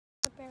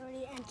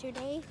and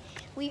today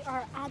we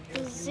are at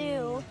the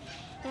zoo.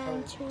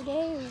 And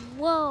today,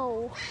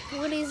 whoa,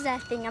 what is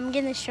that thing? I'm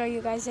gonna show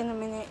you guys in a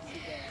minute.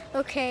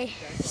 Okay,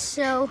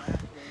 so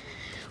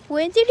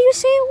when did you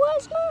say it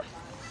was,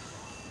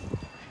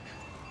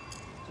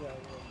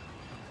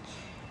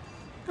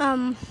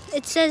 Mom?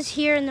 It says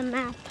here in the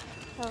map.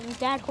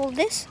 Dad, hold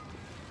this.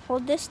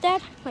 Hold this,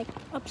 Dad, like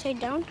upside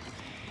down.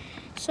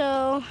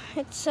 So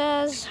it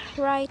says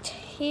right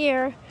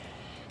here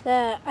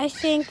that I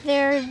think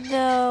they're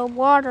the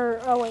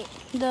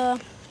the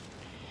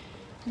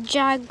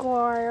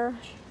jaguar.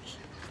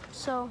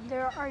 So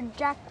there are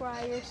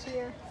jaguars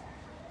here.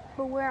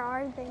 But where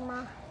are they,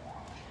 Ma?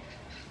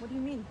 What do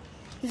you mean?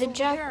 The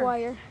jaguar.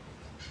 Where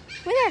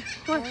there?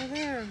 Over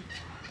there.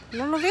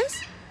 None of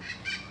this?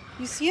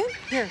 You see it?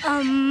 Here.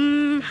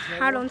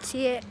 I don't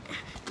see it.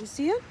 You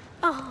see it?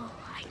 Oh,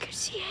 I could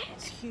see it.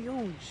 It's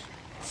huge.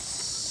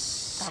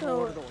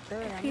 So,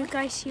 if you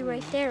guys see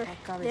right there,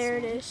 there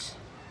it is.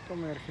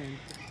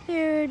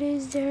 There it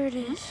is, there it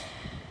is.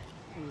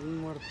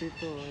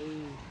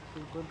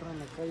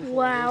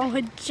 Wow,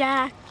 a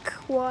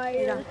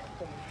jaguar.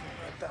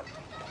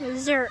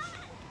 Is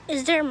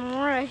there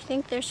more? I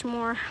think there's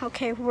more.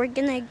 Okay, we're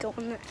gonna go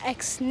on the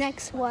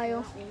next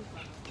while.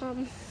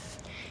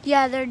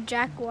 Yeah, they're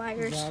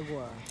jaguars.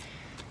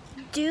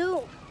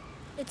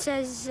 It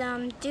says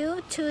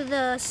due to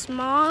the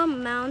small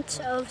amount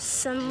of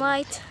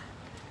sunlight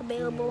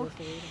available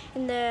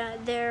in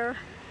their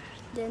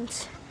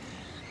dens.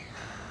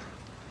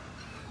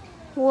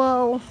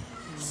 Whoa!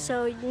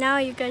 So now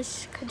you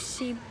guys could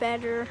see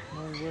better.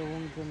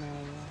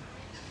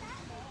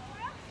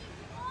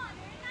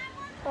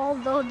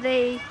 Although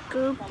they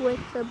group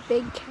with the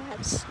big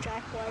cats,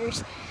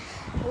 jaguars.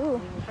 Ooh,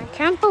 I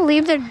can't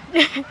believe they're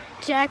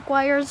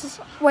jaguars.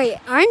 Wait,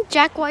 aren't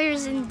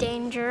jaguars in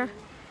danger?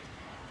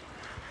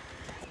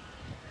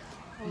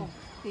 Oh,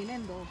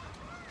 tienen dos.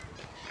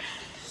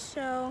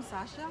 So,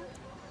 Sasha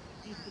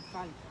y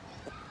Tikal.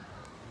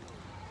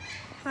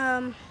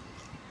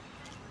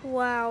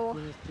 wow.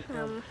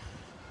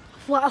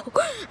 Wow,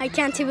 I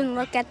can't even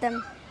look at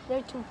them.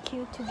 They're too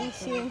cute to be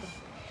seen.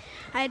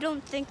 I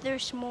don't think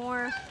there's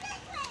more.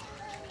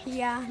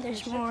 Yeah,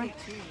 there's more.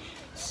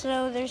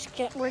 So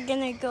we're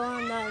gonna go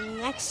on the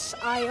next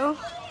aisle.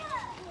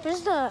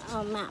 Where's the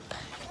map?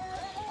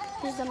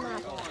 Here's the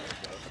map.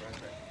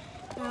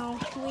 Now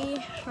we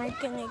are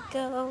gonna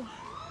go.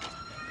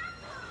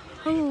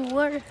 Oh,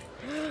 what?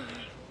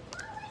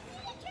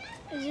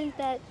 Isn't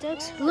that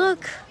ducks?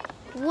 Look!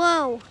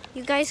 Whoa!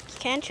 You guys,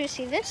 can't you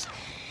see this?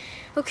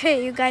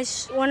 Okay, you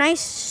guys, when I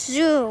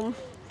zoom,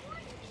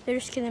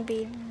 there's gonna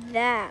be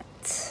that.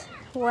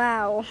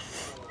 Wow.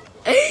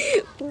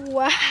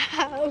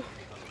 Wow.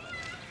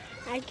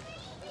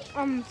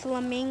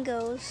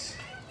 Flamingos.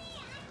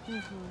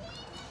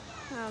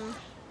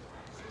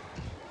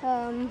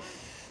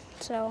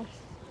 So,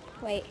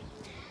 wait.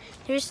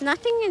 There's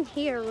nothing in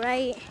here,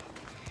 right?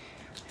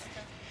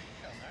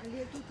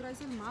 Tú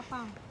traes el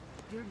mapa.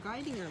 You're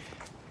guiding us.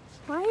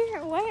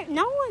 Why?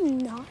 No, I'm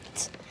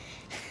not.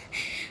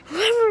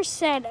 Whoever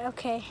said,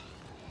 okay.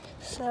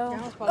 So.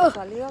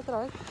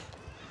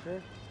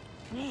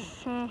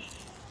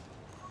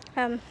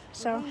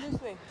 So.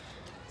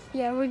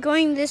 Yeah, we're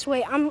going this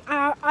way.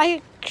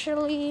 I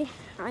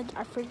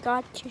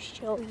forgot to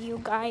show you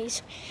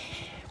guys.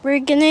 We're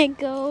gonna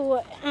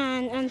go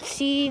and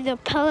see the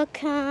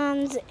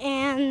pelicans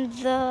and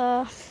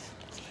the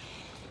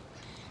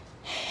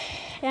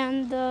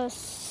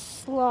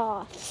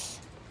sloths,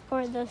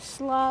 or the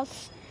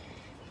sloth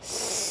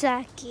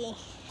saki.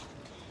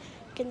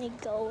 Gonna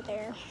go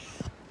there.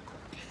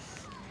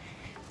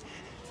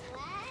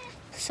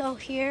 So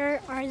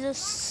here are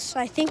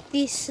I think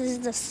this is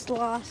the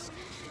sloth.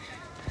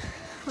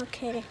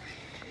 Okay,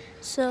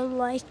 so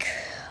like,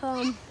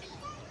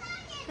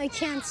 I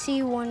can't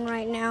see one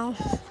right now.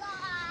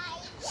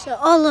 So,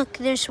 oh look,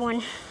 there's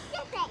one.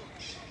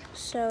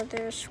 So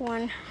there's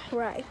one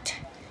right.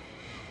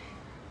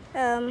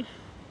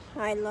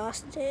 I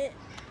lost it.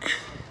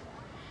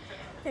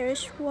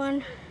 There's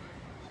one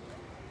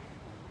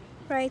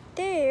right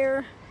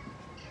there.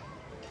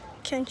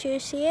 Can't you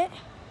see it?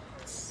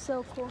 It's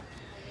so cool.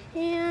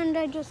 And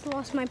I just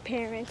lost my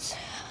parents.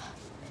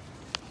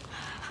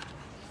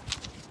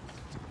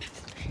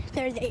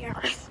 There they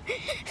are.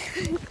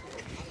 You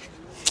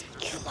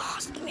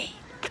lost me.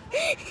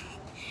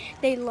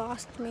 They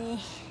lost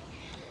me.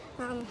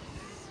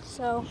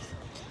 So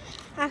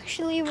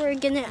actually we're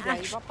gonna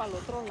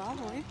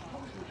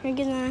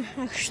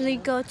actually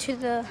go to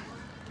the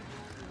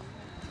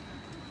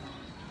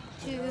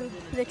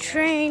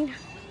train.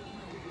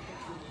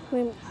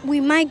 We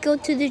might go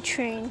to the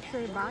train.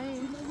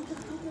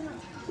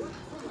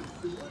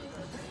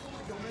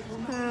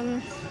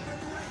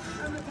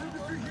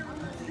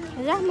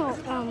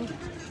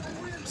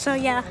 So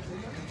yeah,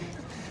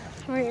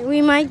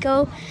 we might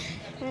go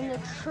in the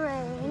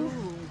train.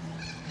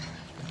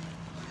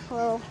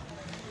 Well,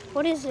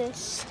 what is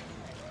this?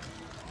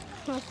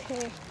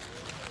 Okay.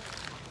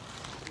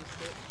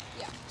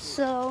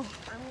 So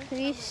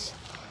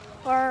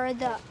Or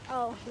the,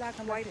 oh. Black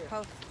white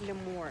puff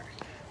lemur.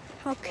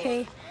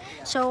 Okay,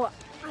 so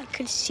I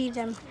could see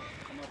them.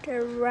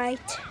 They're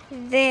right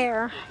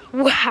there.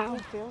 Wow.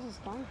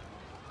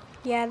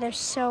 Yeah, they're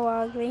so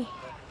ugly.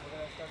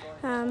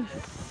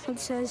 It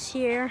says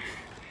here.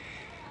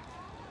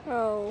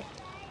 Oh,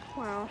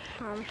 wow.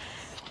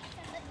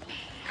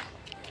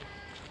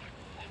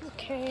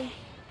 Okay.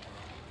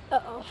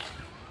 Uh-oh.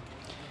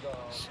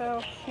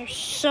 So they're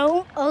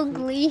so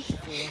ugly.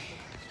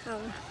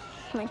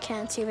 I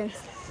can't even.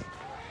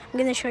 I'm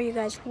gonna show you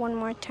guys one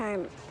more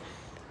time.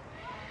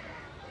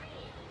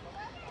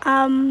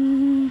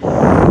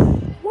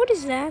 What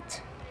is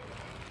that?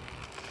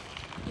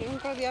 Yo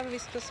nunca había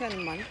visto ese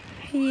animal.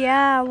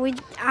 Yeah, when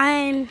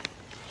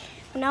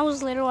I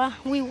was little,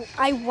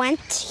 I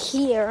went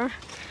here.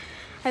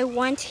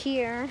 And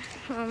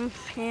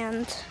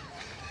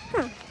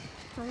I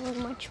don't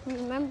much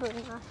remember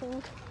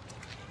nothing.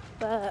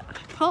 But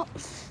oh,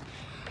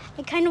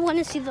 I kind of want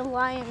to see the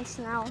lions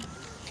now.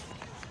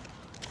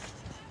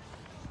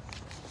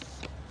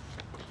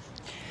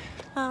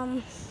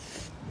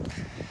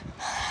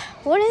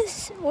 What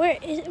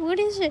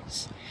is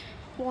this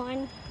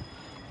one?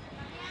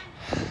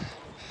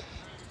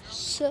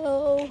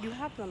 So You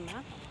have the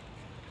map?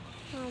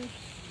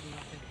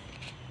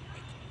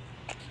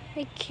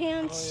 I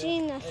can't see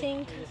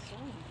nothing.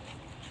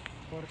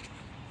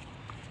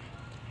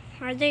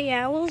 Are they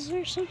owls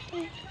or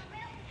something?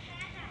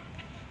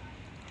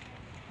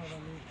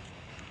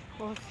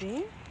 Oh,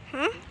 sí.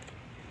 Huh?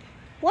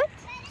 What?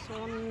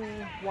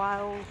 Son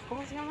wild.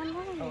 ¿Cómo se llaman?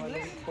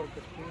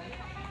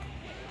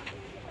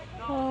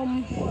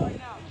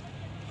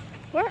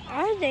 Where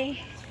are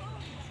they?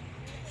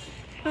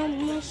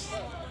 Almost.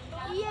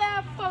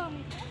 Yeah,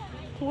 phone.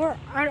 Where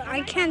are,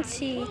 I can't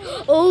see.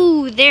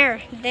 Oh,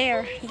 there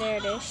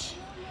it is.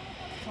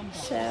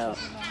 So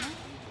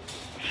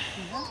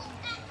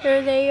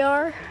there they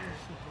are.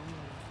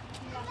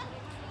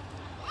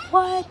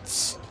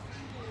 What?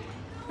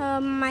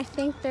 I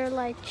think they're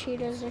like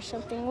cheetahs or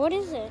something. What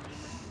is it?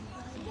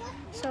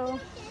 So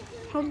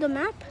hold the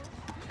map.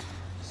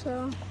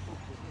 So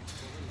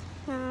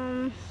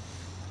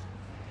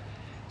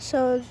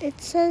so it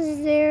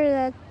says there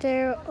that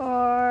there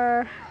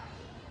are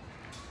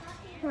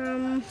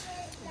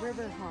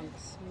River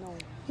hogs. No.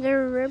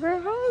 they're river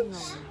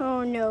hogs? No.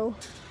 Oh no.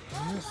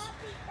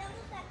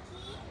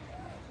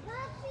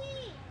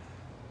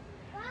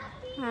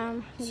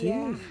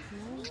 Yeah.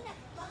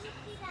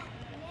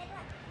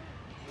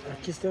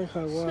 Aquí está el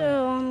jaguar.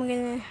 So I'm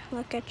gonna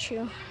look at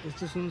you.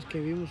 Estos son los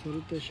que vimos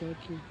ahorita,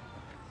 Shaki.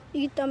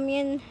 Y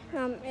también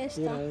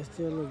esta. Mira,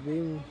 este ya los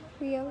vimos.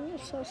 We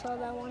also saw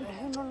that one.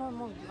 No lo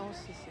hemos. Oh,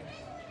 sí, sí.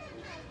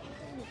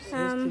 Este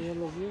ya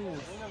los vimos.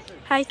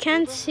 I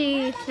can't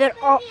see that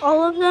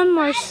all of them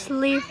are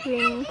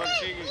sleeping.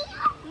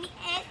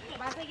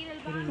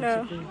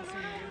 No.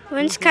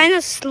 One's kind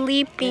of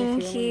sleeping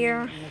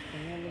here.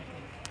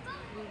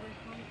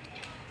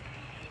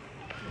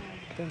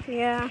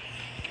 Yeah.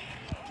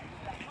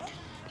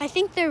 I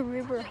think they're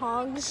river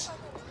hogs.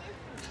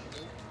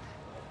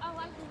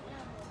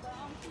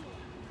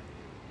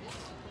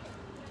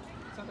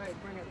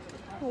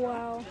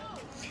 Wow.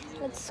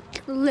 That's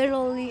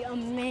literally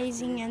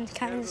amazing and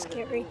kind of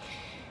scary.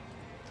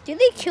 Do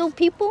they kill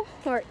people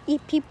or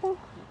eat people?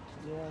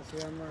 Yeah, se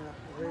llama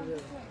river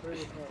hog.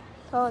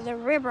 Oh, they're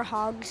river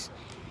hogs.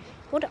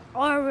 What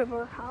are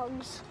river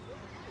hogs?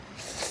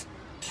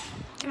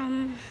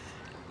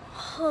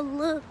 Oh,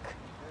 look.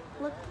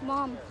 Look,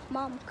 Mom,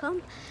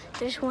 come.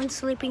 There's one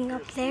sleeping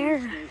up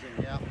there.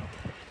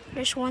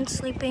 There's one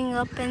sleeping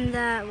up in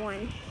that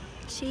one.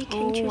 See,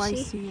 can't you see? I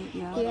see it,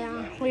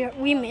 yeah. Yeah,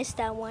 we missed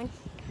that one.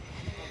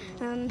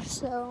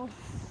 So,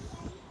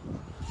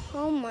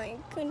 oh my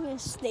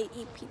goodness, they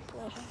eat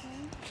people.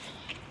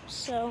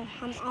 So,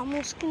 I'm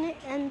almost gonna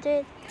end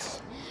it.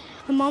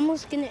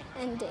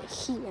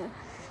 Here.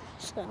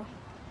 So,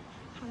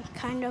 I'm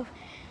kind of,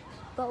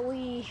 but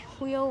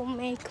we'll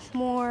make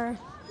more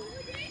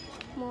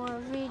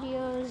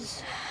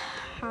videos.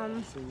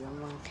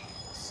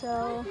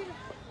 So,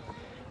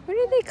 what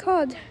are they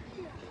called?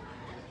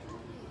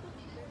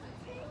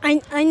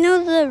 I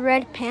know the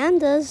red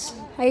pandas.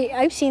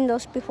 I've seen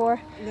those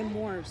before.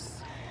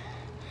 Lemurs.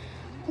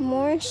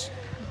 Moors.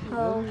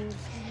 Oh,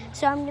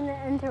 so I'm gonna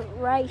end it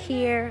right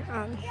here.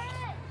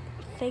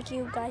 Thank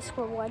you guys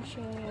for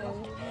watching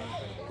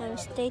and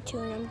stay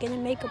tuned. I'm gonna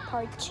make a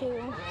part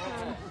 2.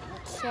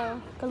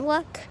 So good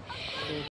luck.